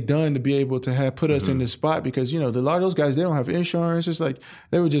what they done to be able to have put us in this spot, because, a lot of those guys, they don't have insurance. It's like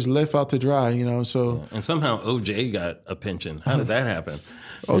they were just left out to dry, so. Yeah. And somehow OJ got a pension. How did that happen?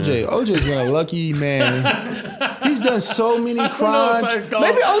 OJ's been a lucky man. He's done so many crimes.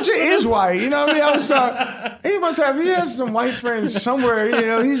 Maybe OJ is white. You know what I mean? I'm sorry. He has some white friends somewhere.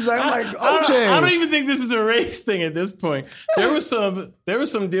 He's like, I'm like, OJ. I don't even think this is a race thing at this point. There was some deal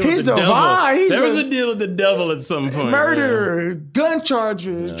with the devil. There was a deal with the devil at some point. Murder, gun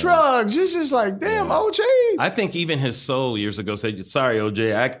charges, drugs. It's just like, damn, OJ. I think even his soul years ago said, sorry,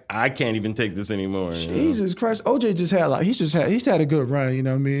 OJ, I can't even take this anymore. Jesus Christ. OJ just had he's had a good run, you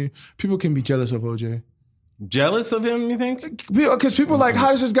know what I mean? People can be jealous of OJ. Jealous of him, you think? Because people are like, how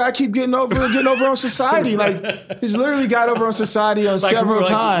does this guy keep getting over on society? Like, he's literally got over on society on several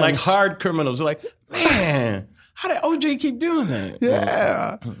times. Like hard criminals. They're like, man, how did OJ keep doing that?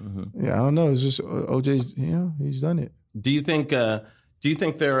 Yeah. Yeah, I don't know. It's just OJ's, he's done it. Do you think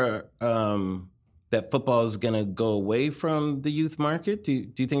there are, that football is going to go away from the youth market? Do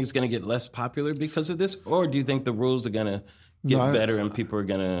you think it's going to get less popular because of this? Or do you think the rules are going to get better and people are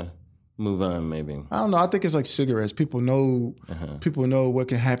going to move on, maybe? I don't know. I think it's like cigarettes. People know what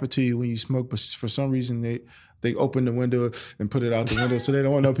can happen to you when you smoke, but for some reason they open the window and put it out the window so they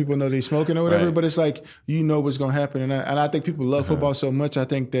don't want people know they smoking or whatever. Right. But it's like, what's going to happen. And I think people love football so much. I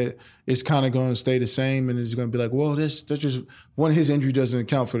think that it's kind of going to stay the same, and it's going to be like, well, that's just one of his injury doesn't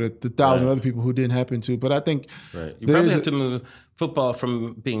account for the 1,000 other people who didn't happen to. But I think you probably have to move football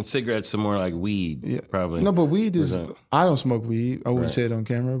from being cigarettes to more like weed, probably. No, but weed is, I don't smoke weed. I wouldn't say it on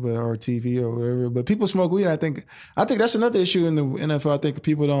camera, or TV or whatever. But people smoke weed. I think that's another issue in the NFL. I think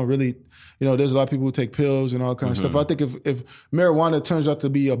people don't really, there's a lot of people who take pills and all kinds of stuff. I think if marijuana turns out to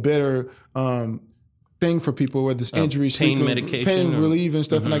be a better thing for people, whether it's injuries, pain medication, pain relief and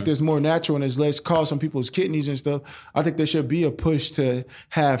stuff, and like there's more natural and there's less cost on people's kidneys and stuff. I think there should be a push to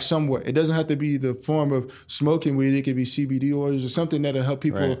have somewhat. It doesn't have to be the form of smoking weed. It could be CBD oils or something that'll help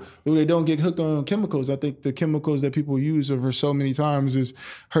people who they don't get hooked on chemicals. I think the chemicals that people use over so many times is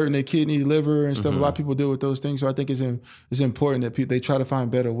hurting their kidney, liver, and stuff. A lot of people deal with those things. So I think it's important that they try to find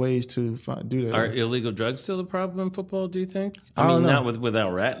better ways to do that. Are illegal drugs still a problem in football, do you think? I mean, not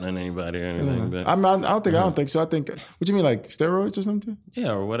without ratting on anybody or anything. But I don't think so. I think, what do you mean, like steroids or something?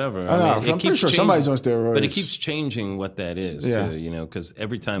 Yeah, or whatever. I'm pretty sure somebody's on steroids. But it keeps changing what that is, too, because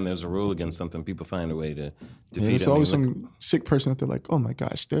every time there's a rule against something, people find a way to defeat it. There's always some sick person out there like, oh my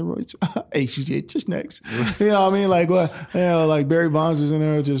God, steroids? HGH, just next. You know what I mean? Like, like Barry Bonds was in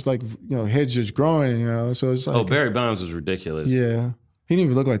there just like, heads just growing, so it's like. Oh, Barry Bonds was ridiculous. Yeah. He didn't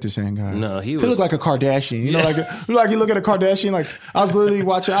even look like the same guy. No, he looked like a Kardashian. Like you look at a Kardashian. Like I was literally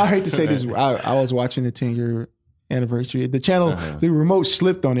watching. I hate to say this. I was watching the 10-year anniversary. The channel, the remote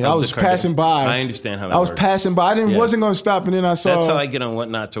slipped on it. I was passing by. I understand how that works. I was passing by. Wasn't going to stop, and then I saw. That's how I get on what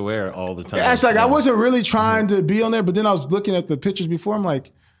not to wear all the time. It's like I wasn't really trying to be on there, but then I was looking at the pictures before. I'm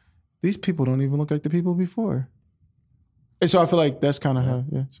like, these people don't even look like the people before. And so I feel like that's kind of how.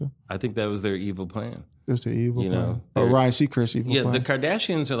 Yeah. So I think that was their evil plan. It was the evil plan. Ryan Seacrest evil plan. Yeah, the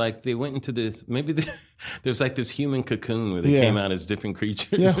Kardashians are like, they went into this, there's like this human cocoon where they came out as different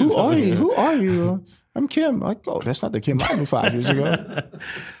creatures. Yeah, who are you? Who are you? I'm Kim. Like, that's not the Kim I knew 5 years ago.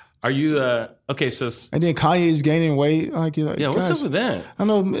 Are you, okay, so. And then Kanye's gaining weight. Like, what's up with that? I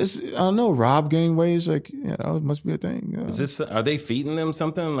don't know. Rob gained weight. It's like, it must be a thing. Are they feeding them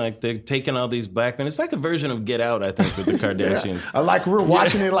something? Like they're taking all these black men. It's like a version of Get Out, I think, with the Kardashians. Like we're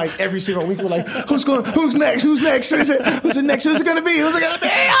watching it like every single week. We're like, who's next? Who's next? Who's it next? Who's it going to be? Who's it going to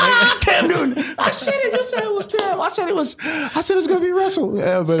be? Cam Newton. I said it. You said it was Cam. I said it was going to be Russell.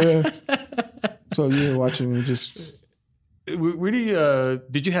 Yeah, but so you're watching and just. Where do you,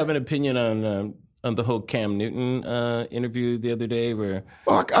 did you have an opinion on the whole Cam Newton interview the other day? Where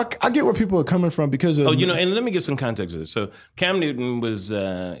I get where people are coming from because of... and let me give some context to this. So Cam Newton was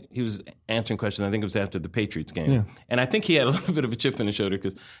he was answering questions. I think it was after the Patriots game, and I think he had a little bit of a chip in his shoulder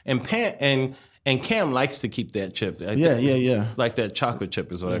and Cam likes to keep that chip. Like that chocolate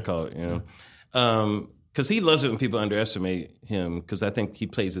chip is what I call it. Because he loves it when people underestimate him, because I think he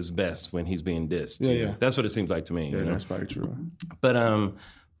plays his best when he's being dissed. Yeah. That's what it seems like to me. Yeah, that's probably true.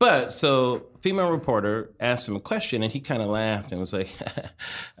 But so female reporter asked him a question, and he kind of laughed and was like,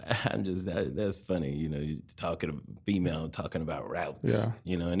 that's funny, you're female talking about routes,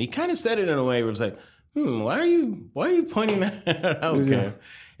 and he kind of said it in a way where it's like, why are you pointing that out, Cam?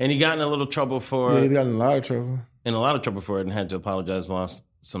 And he got in a little trouble for it. Yeah, he got in a lot of trouble. For it and had to apologize, lost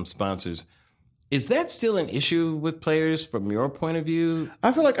some sponsors. Is that still an issue with players from your point of view?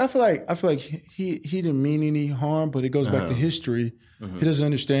 I feel like he didn't mean any harm, but it goes back to history. He doesn't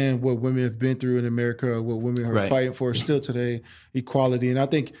understand what women have been through in America, or what women are fighting for still today, equality. And I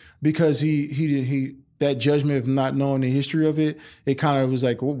think because he that judgment of not knowing the history of it, it kind of was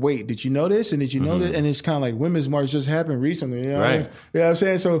like, well, wait, did you know this? And did you know that? And it's kind of like Women's March just happened recently. You know right. You know what I'm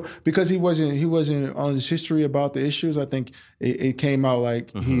saying? So because he wasn't on his history about the issues, I think it came out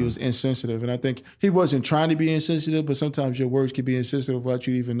like he was insensitive. And I think he wasn't trying to be insensitive, but sometimes your words can be insensitive without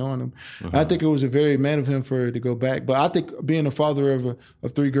you even knowing them. And I think it was a very man of him for it to go back. But I think being a father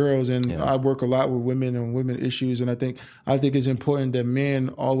of 3 girls, and I work a lot with women and women issues, and I think it's important that men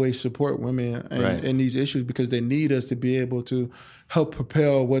always support women in these issues, because they need us to be able to help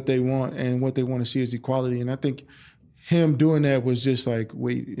propel what they want, and what they want to see is equality. And I think him doing that was just like,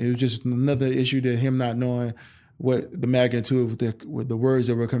 wait, it was just another issue that him not knowing what the magnitude of with the words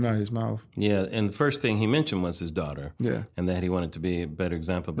that were coming out of his mouth. Yeah, and the first thing he mentioned was his daughter. Yeah. And that he wanted to be a better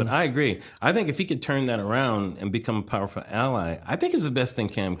example. But I agree. I think if he could turn that around and become a powerful ally, I think it's the best thing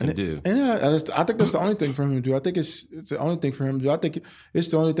Cam can do. And I think that's the only thing for him to do. I think it's the only thing for him to do. I think it's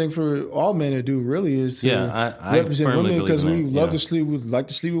the only thing for all men to do, really, is to represent women, because we love to sleep. We like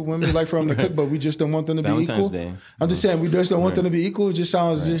to sleep with women, we like for them to cook, but we just don't want them to be equal. Day. I'm just saying, we just don't want them to be equal. It just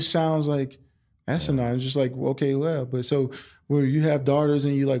sounds like asinine. It's just like, okay, well, but so where you have daughters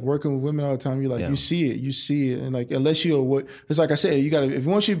and you like working with women all the time, you like you see it, and like unless you're it's like I said, you gotta, if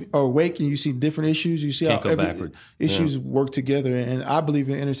once you are awake and you see different issues, you see can't how go backwards. Issues work together, and I believe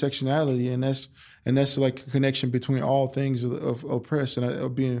in intersectionality, and that's like a connection between all things of oppressed and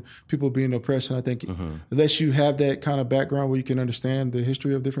of people being oppressed. And I think unless you have that kind of background where you can understand the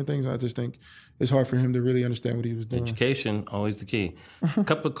history of different things, I just think it's hard for him to really understand what he was doing. Education, always the key. A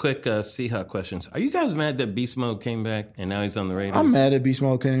couple of quick Seahawks questions. Are you guys mad that Beast Mode came back and now he's on the Raiders? I'm mad at Beast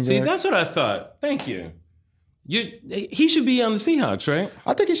Mode came back. See, that's what I thought. Thank you. He should be on the Seahawks, right?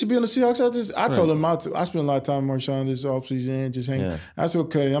 I think he should be on the Seahawks. I told him I spent a lot of time with Marshawn this offseason, just hanging. That's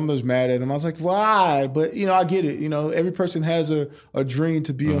okay. I'm just mad at him. I was like, why? But, I get it. Every person has a dream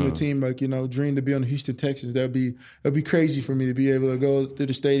to be on the team, like, dream to be on the Houston Texans. That'd be crazy for me to be able to go to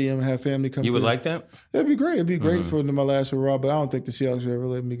the stadium and have family come. You would like that? That'd be great. It'd be great for my last hurrah, but I don't think the Seahawks would ever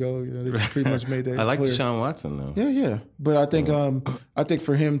let me go. They pretty much made that I like clear. Deshaun Watson, though. Yeah. But I think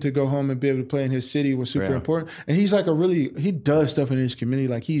for him to go home and be able to play in his city was super important. And he's like he does stuff in his community.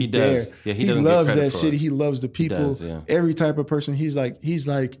 Like he's there. Yeah, he loves that city. He loves the people. He does, every type of person.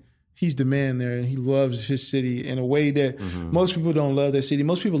 He's the man there, and he loves his city in a way that most people don't love that city.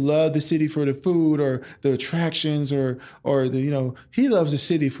 Most people love the city for the food or the attractions or the he loves the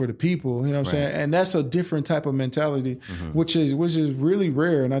city for the people. You know what I'm saying? And that's a different type of mentality, which is really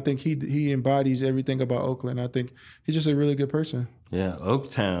rare. And I think he embodies everything about Oakland. I think he's just a really good person. Yeah,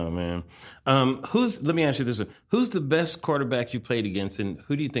 Oaktown, man. Let me ask you this: who's the best quarterback you played against, and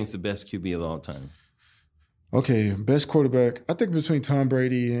who do you think's the best QB of all time? Okay, best quarterback. I think between Tom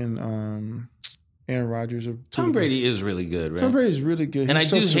Brady and Aaron Rodgers. Tom Brady is really good, right? Tom Brady is really good. And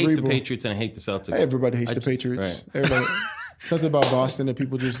He's I do cerebral. hate the Patriots and I hate the Celtics. Everybody hates the Patriots. Right. Everybody. Something about Boston that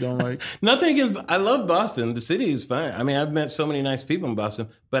people just don't like. Nothing against. I love Boston. The city is fine. I mean, I've met so many nice people in Boston,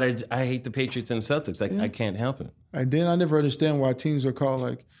 but I hate the Patriots and the Celtics. I can't help it. And then I never understand why teams are called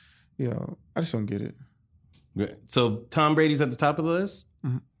I just don't get it. So Tom Brady's at the top of the list?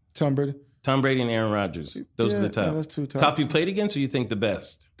 Mm-hmm. Tom Brady and Aaron Rodgers. Those are the top. Yeah, that's two top. Top you played against, or you think the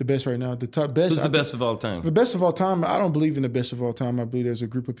best? The best right now. The top best. Who's the best of all time? The best of all time. I don't believe in the best of all time. I believe there's a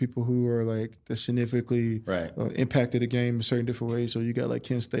group of people who are that significantly impacted the game in certain different ways. So you got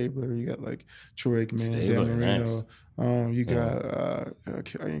Ken Stabler, you got Troy Aikman, Dan Marino. Nice. You got I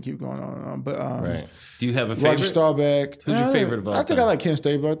can keep going on, but Do you have a favorite? Roger Staubach. Who's your favorite of all time? I think I like Ken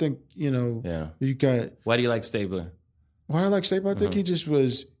Stabler. I think you got. Why do you like Stabler? Why do I like Stabler? I think he just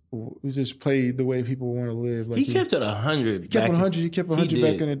played the way people want to live. He kept it 100. He kept 100. He kept 100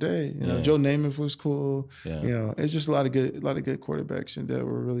 back in the day. Joe Namath was cool. Yeah. It's just a lot of good quarterbacks and that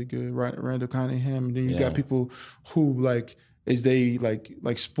were really good. Randall Cunningham, and then you got people who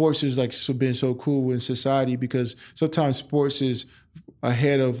sports is been so cool in society because sometimes sports is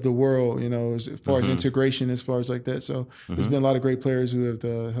ahead of the world. As far as integration, as far as like that. So there's been a lot of great players who have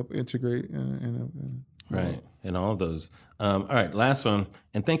helped integrate and all of those. All right, last one.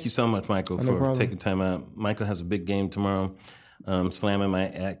 And thank you so much, Michael, for taking time out. Michael has a big game tomorrow, slamming my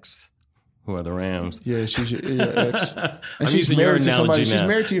ex, who are the Rams. Yeah, she's your ex. And she's married to somebody. She's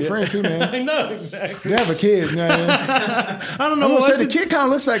married to your friend, too, man. I know, exactly. They have a kid. I don't know. The kid kind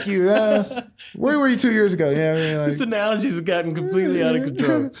of looks like you. Where were you 2 years ago? Yeah, these analogies have gotten completely out of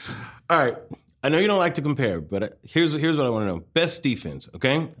control. All right. I know you don't like to compare, but here's what I want to know. Best defense,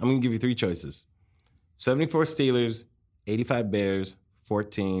 okay? I'm going to give you 3 choices. 74 Steelers, 85 Bears,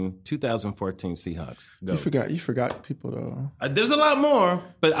 2014 Seahawks. Go. You forgot people though. There's a lot more,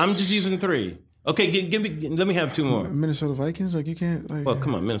 but I'm just using 3. Okay, let me have 2 more. Minnesota Vikings, like you can't. Like, well,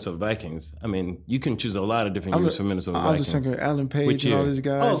 come on, Minnesota Vikings. I mean, you can choose a lot of different years for Minnesota Vikings. I'm just thinking Alan Page and all these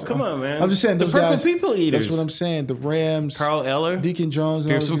guys. Oh, come on, man. I'm just saying the those Purple guys, People Eaters. That's what I'm saying. The Rams, Carl Eller, Deacon Jones,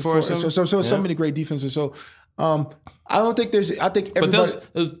 Pearson Forson. So many great defenses. So I don't think there's. I think everybody.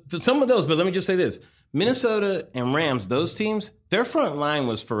 But some of those. But let me just say this: Minnesota and Rams, those teams, their front line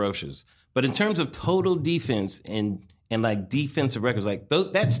was ferocious. But in terms of total defense and like defensive records, like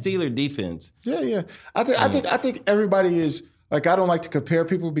that Steeler defense. Yeah. I think everybody is like, I don't like to compare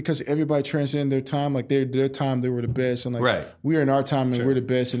people because everybody transcended their time. Like their time, they were the best, and like we're in our time and we're the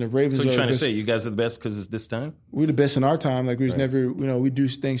best. And the Ravens. So you're are trying the to best. say you guys are the best because it's this time? We're the best in our time. Like we've never, we do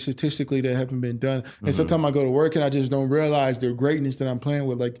things statistically that haven't been done. And sometimes I go to work and I just don't realize the greatness that I'm playing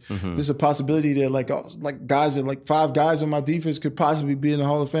with. Like there's a possibility that like guys that like 5 guys on my defense could possibly be in the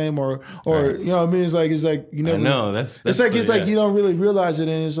Hall of Fame or you know what I mean? It's like you know. I know that's like you don't really realize it,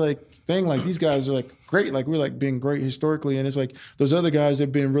 and it's like thing like these guys are like great, like we're like being great historically, and it's like those other guys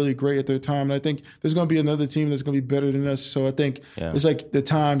have been really great at their time, and I think there's going to be another team that's going to be better than us. So I think it's like the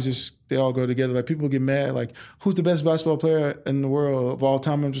times is they all go together. Like people get mad, like who's the best basketball player in the world of all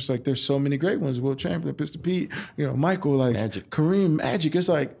time? I'm just like, there's so many great ones. Will Chamberlain, Pistol Pete, Michael, like Magic. Kareem, Magic. It's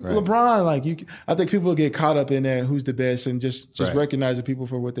like LeBron. Like I think people get caught up in that who's the best, and just recognizing people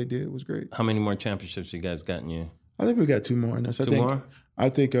for what they did was great. How many more championships you guys got in you? I think we got 2 more in us. I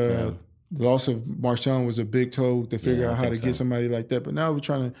think the loss of Marshawn was a big toe to figure out how to get somebody like that. But now we're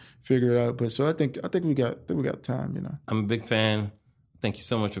trying to figure it out. But so I think we got time. I'm a big fan. Thank you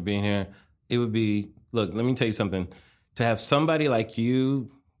so much for being here. It would be let me tell you something. To have somebody like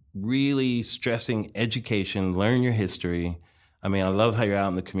you really stressing education, learn your history. I mean, I love how you're out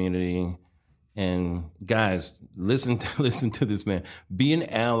in the community. And guys, listen to this man. Be an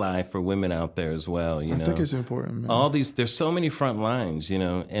ally for women out there as well. I think it's important, man. There's so many front lines,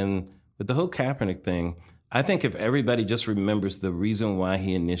 and with the whole Kaepernick thing, I think if everybody just remembers the reason why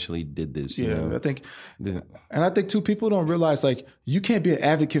he initially did this, I think, and I think too, people don't realize like you can't be an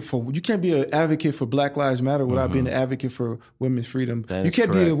advocate for Black Lives Matter without being an advocate for women's freedom. You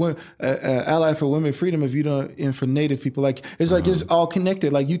can't be an ally for women's freedom if you don't, and for Native people. Like it's like it's all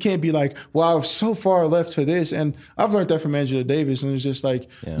connected. Like you can't be like, well, I'm so far left for this, and I've learned that from Angela Davis, and it's just like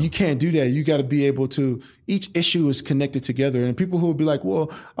you can't do that. You got to be able to. Each issue is connected together, and people who will be like, well,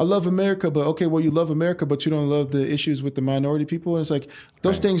 I love America, but okay, well, you love America, but you don't love the issues with the minority people. And it's like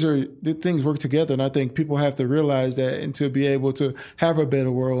those things work together, and I think people have to realize that, and to be able to have a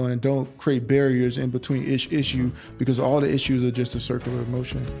better world and don't create barriers in between issue because all the issues are just a circular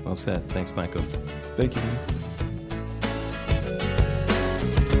motion. Well said. Thanks, Michael. Thank you, man.